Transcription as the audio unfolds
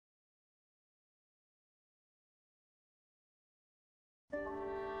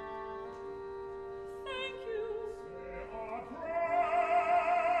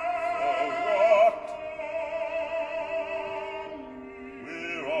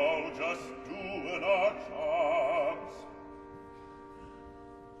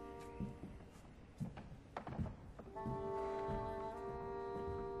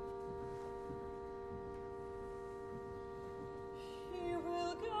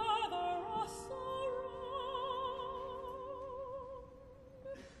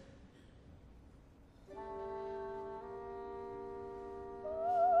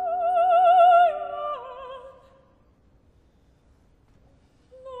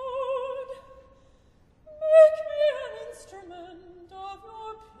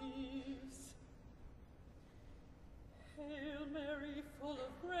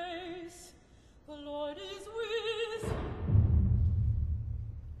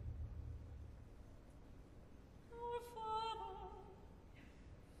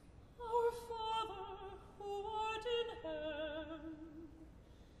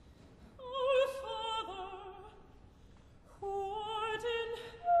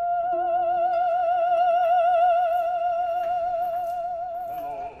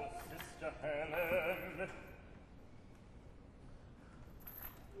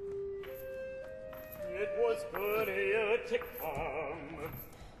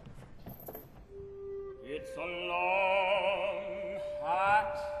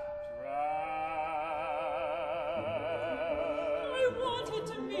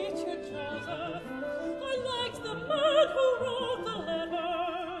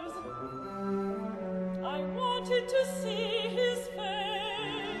wanted to see his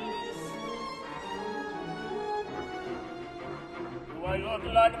face. Do I look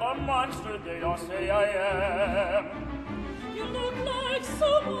like the monster they all say I am? You look like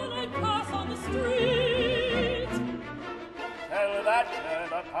someone I'd pass on the street. Tell that to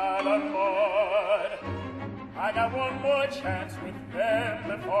the pardon board. I got one more chance with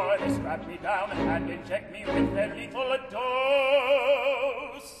them before they strap me down and inject me with their lethal dose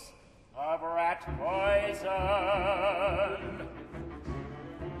of rat poison.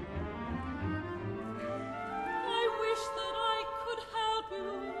 I wish that I could help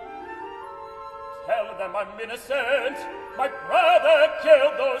you. Tell them I'm innocent. My brother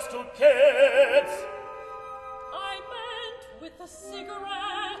killed those two kids. I meant with a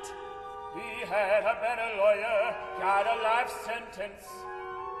cigarette. He had a better lawyer, got a life sentence.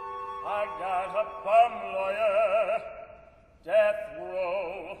 I got a bum lawyer, death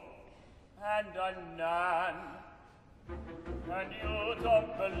row, and a nun. And you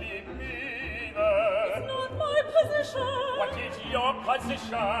don't believe me either. It's not my position. What is your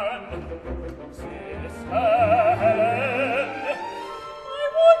position, Sister Helen? I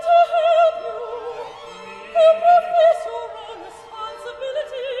want to help you. To profess your own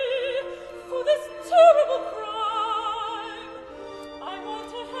responsibility for this terrible crime. I want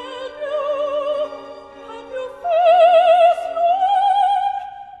to help you face your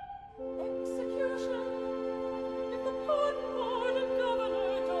execution if the pardon board and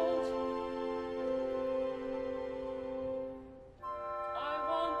governor don't. I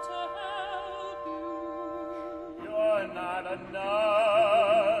want to help you. You're not a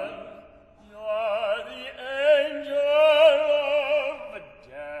nun. You're the angel of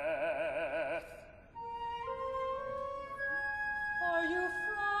death. Are you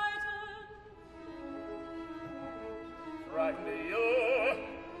frightened? Frightened you?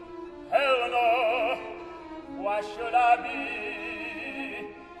 Hell no. Why should I be?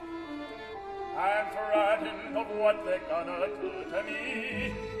 I'm frightened of what they're gonna do to me.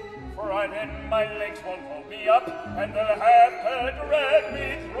 Frightened my legs won't hold me up, and they'll have to drag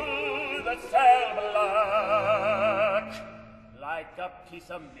me through the cell block like a piece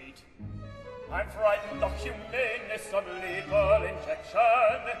of meat. I'm frightened of humaneness of lethal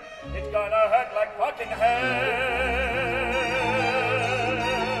injection. It's gonna hurt like fucking hell.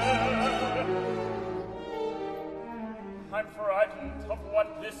 I'm frightened of what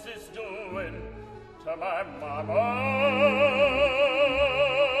this is doing to my mama.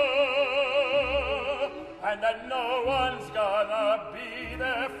 And that no one's gonna be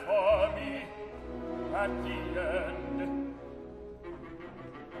there for me at the end.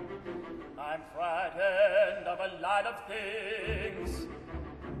 I'm frightened of a lot of things,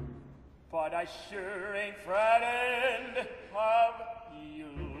 but I sure ain't frightened of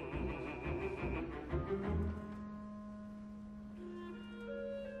you.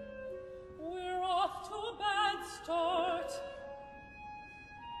 We're off to a bad start.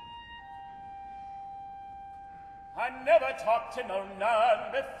 I never talked to no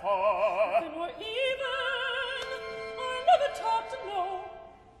nun before. Then we're even. I never talked to no.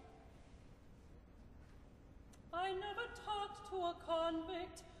 I never talked to a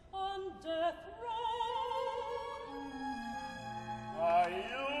convict on death row. Are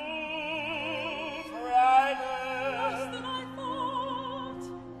you frightened? Worse than I thought.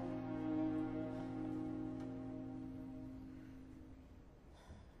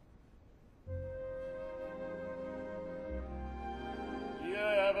 You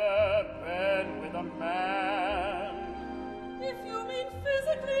ever been with a man? If you mean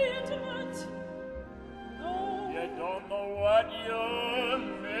physically intimate, no. You don't know what you're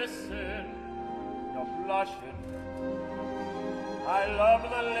missing. You're blushing. I love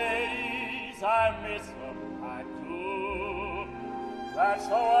the ladies, I miss them, I do. That's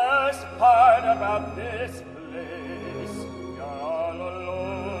the worst part about this place. You're all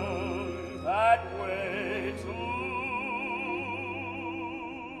alone that way too.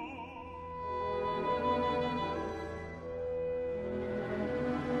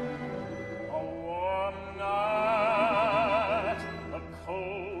 A warm night, a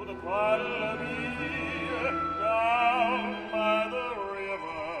cold bottle of beer down by the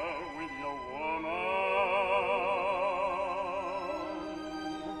river with your woman.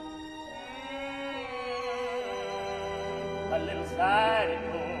 A little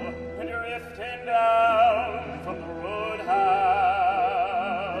psycho drifting down from the roadhouse.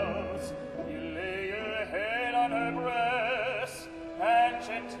 You lay your head on her breast and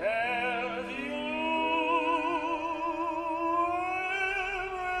she tells you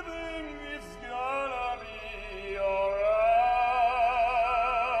everything is gonna be alright.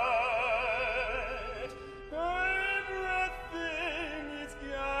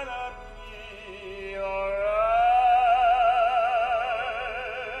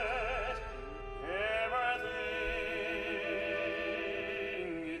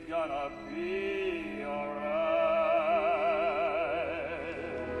 gonna be alright.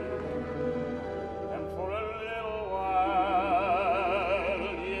 And for a little while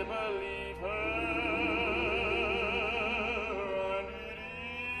you believe her, and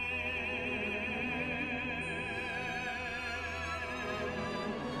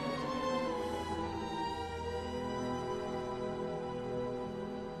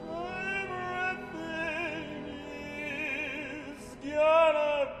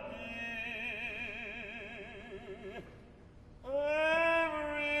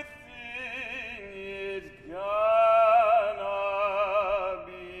everything is gonna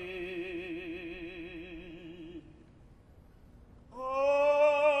be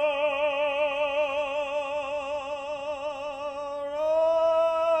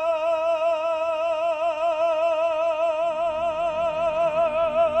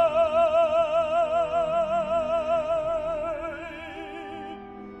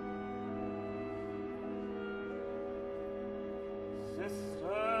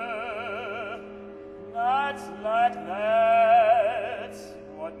Sister, that's like that's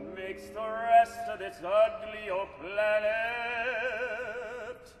what makes the rest of this ugly old planet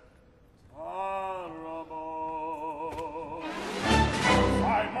tolerable.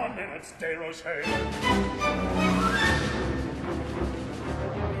 5 more minutes, Desrochers.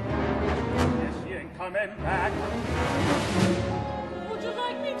 Yes, you ain't coming back. Would you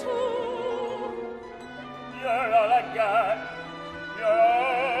like me to? You're all I got. You're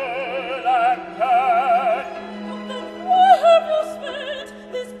all I got. And then why have you spent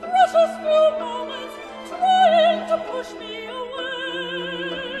these precious few moments trying to push me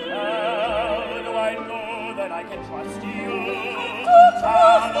away? How do I know that I can trust you? Don't How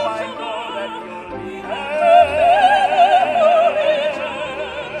trust do I each know other. that you'll be You'll there?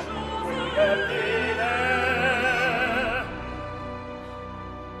 You'll be there.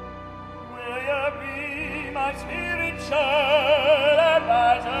 Will you be my spiritual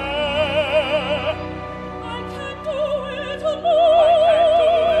advisor? I can't do it I alone. can't do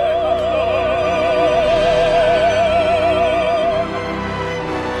it alone.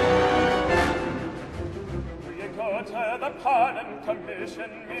 Will you go to the Pardon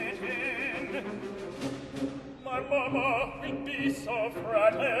Commission meeting? My mama will be so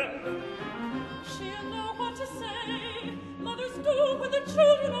frightened. She'll know what to say. Mothers do when their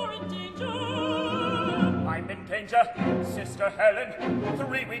children are in danger. I'm in danger, Sister Helen.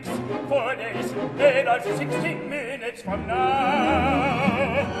 3 weeks, 4 days, 8 or 16 minutes from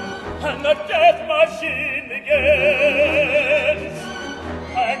now, and the death machine begins.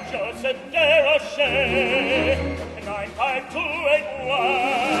 I'm Joseph Desrochers,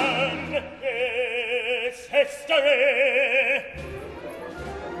 95281. It's history.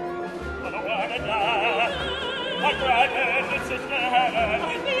 I don't wanna die. I'm riding, Sister Helen.